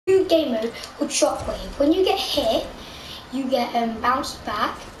game mode called Shockwave. When you get hit, you get bounced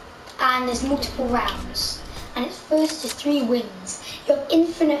back, and there's multiple rounds. And it's first to 3 wins. You have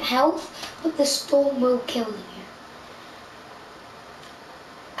infinite health, but the storm will kill you.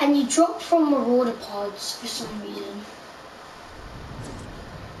 And you drop from marauder pods for some reason.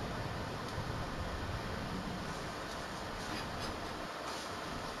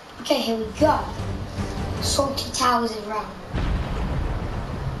 Okay, here we go. Salty Towers is around.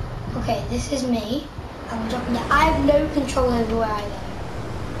 Okay, this is me. I'm dropping down. I have no control over where I go.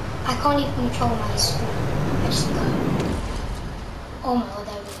 I can't even control my screen. I just go. Oh my god,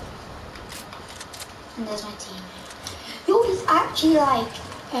 there we go. And there's my teammate. Yo, he's actually like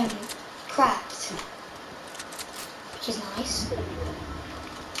cracked, which is nice.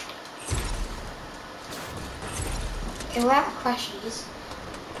 Okay, we're out of crashies.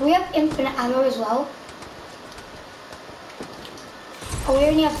 Do we have infinite ammo as well? Oh, we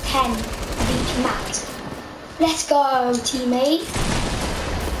only have 10 of each mat. Let's go, teammate.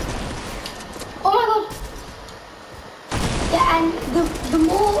 Oh my god. Yeah, and the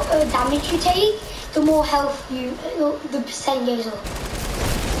more damage you take, the more health the percent goes up.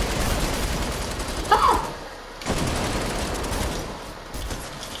 Ah!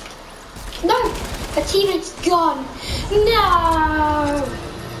 No! My teammate's gone. No!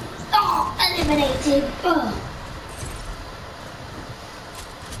 Oh, eliminated. Ugh.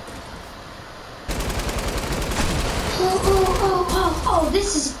 Oh,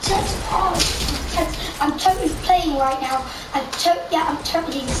 this is intense. Oh, this is intense. I'm totally playing right now. I'm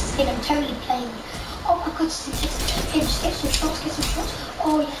totally playing. Oh my god, this is intense. Okay, just get some shots,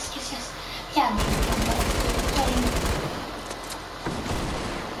 Oh, yes. Yeah, I'm playing.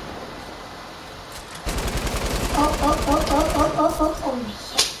 Oh, yes.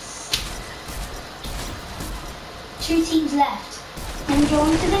 2 teams left. And go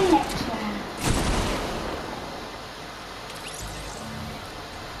on to the next round.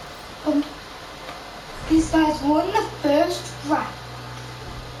 These guys won the first round.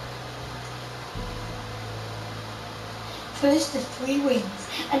 First to 3 wins.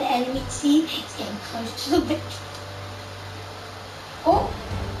 An enemy team is getting close to the victory. Oh!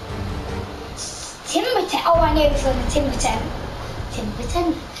 Timber tent. Oh, I know it's on the timber tent. Timber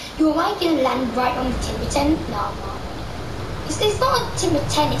tent. Am I going to land right on the timber tent? No, I'm not. It's not a timber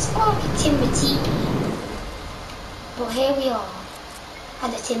tent, it's more like a timber teepee. But here we are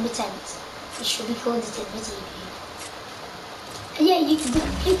at the timber tent. It should be called the timber teepee. And yeah, the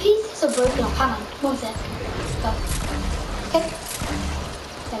pieces are broken off. Hang on, one sec. Oh. Okay.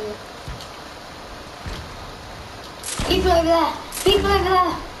 There we go. People over there. People over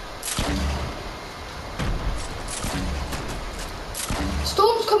there.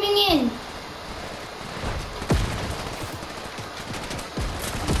 Storm's coming in.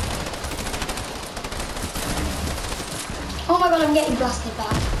 Oh my god, I'm getting blasted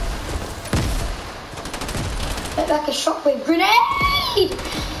back. Look like a shockwave grenade!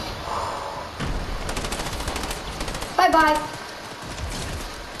 Bye bye.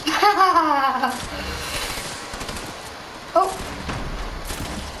 Oh.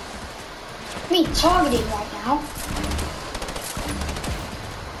 Me targeted right now.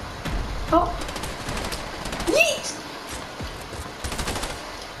 Oh. Yeet!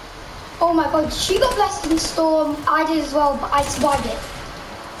 Oh my god, she got blasted in the storm. I did as well, but I survived it.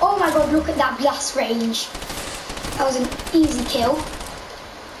 Oh my god, look at that blast range. That was an easy kill.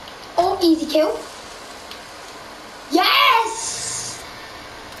 Oh, easy kill. Yes!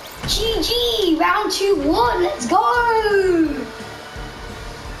 GG! Round 2-1, let's go!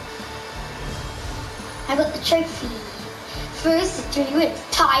 I got the trophy. First to 3 wins,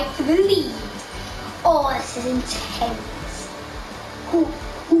 tied for the lead. Oh, this is intense.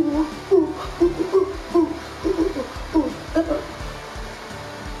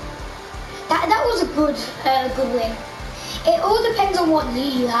 That was a good win. It all depends on what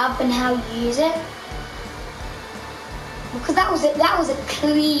loot you have and how you use it. Because that was a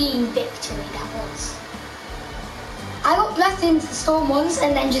clean victory. That was. I got blasted into the storm once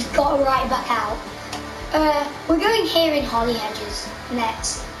and then just got right back out. We're going here in Holly Hedges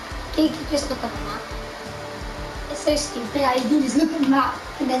next. You can just look on the map. It's so stupid how you can just look at the map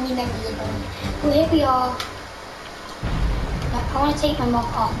and then you never look on it. Well, here we are. I want to take my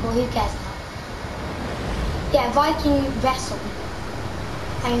mock off, but who cares now? Yeah, Viking vessel.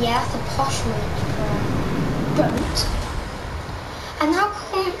 And yeah, that's a posh word for boat. And how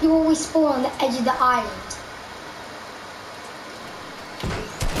come you always spawn on the edge of the island?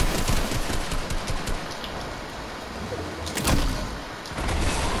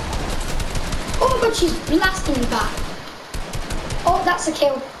 Oh my god, she's blasting me back. Oh, that's a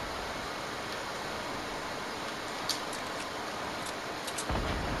kill.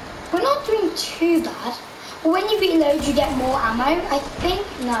 wasn't too bad. But when you reload, you get more ammo. I think,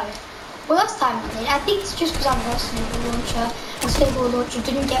 no. Well, last time I did. I think it's just because I've got a snowball launcher. And snowball launcher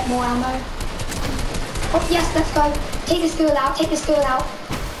didn't get more ammo. Oh, yes, let's go. Take this girl out, take this girl out.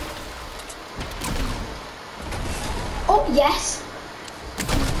 Oh, yes.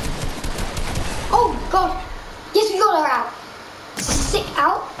 Oh, God. Yes, we got her out. It's a sick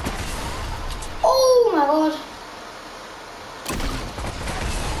out. Oh, my God.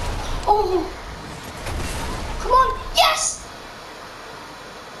 Oh. Come on. Yes.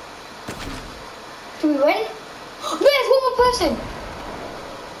 Do we win? No, there's one more person.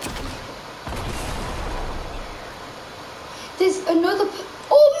 There's another.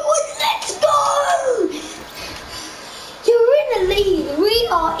 Oh, we won. Let's go. You're in the lead. We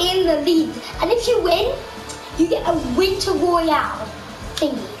are in the lead. And if you win, you get a Winter Royale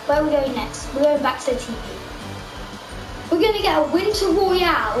thingy. Where are we going next? We're going back to the TV. We're going to get a Winter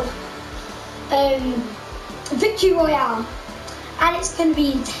Royale, Victory Royale. And it's going to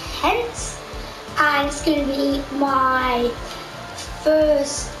be intense. And it's going to be my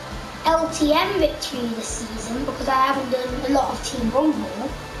first LTM victory this season because I haven't done a lot of Team Rumble.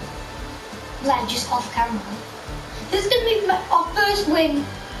 Like just off camera. This is going to be our first win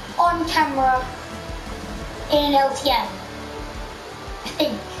on camera in an LTM. I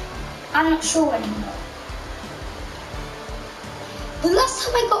think. I'm not sure anymore. The last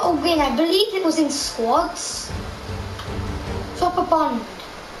time I got a win, I believe it was in squads. Flop a bond.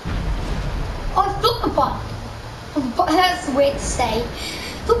 Oh, flop a bond. But that's weird to say.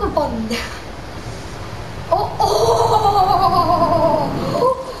 Flop a bond. Oh, oh.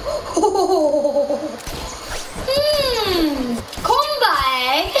 Come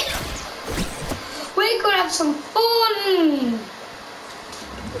back. We're gonna have some fun.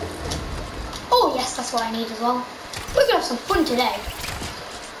 Oh yes, that's what I need as well. We're gonna have some fun today.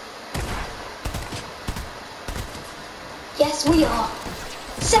 Yes, we are.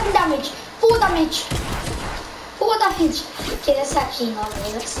 7 damage, 4 damage, 4 damage. Okay, that's actually not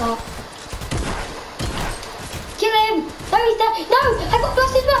really. Let's start. Kill him. No, he's dead. No, I got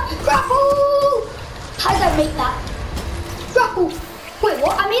blasted back. Grapple. How did I make that? Grapple. Wait,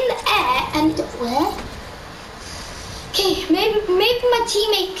 what? I'm in the air and where? Okay, maybe my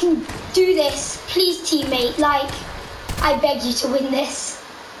teammate can do this. Please, teammate. Like, I beg you to win this.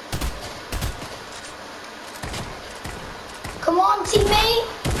 Come on, teammate.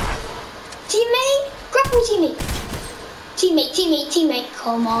 Teammate. Grapple, teammate. Teammate, teammate, teammate.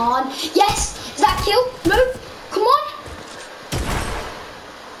 Come on. Yes. Is that a kill? No. Come on.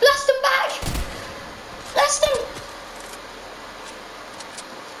 Blast them back. Blast them.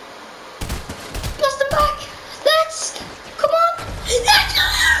 Blast them back. Let's. Come on. Let's go.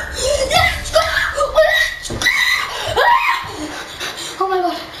 Let's go. Let's go. Oh my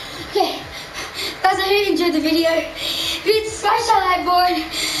God. Okay. Guys, I really enjoyed the video. If you smash that like button,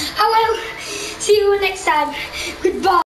 I will see you next time. Goodbye.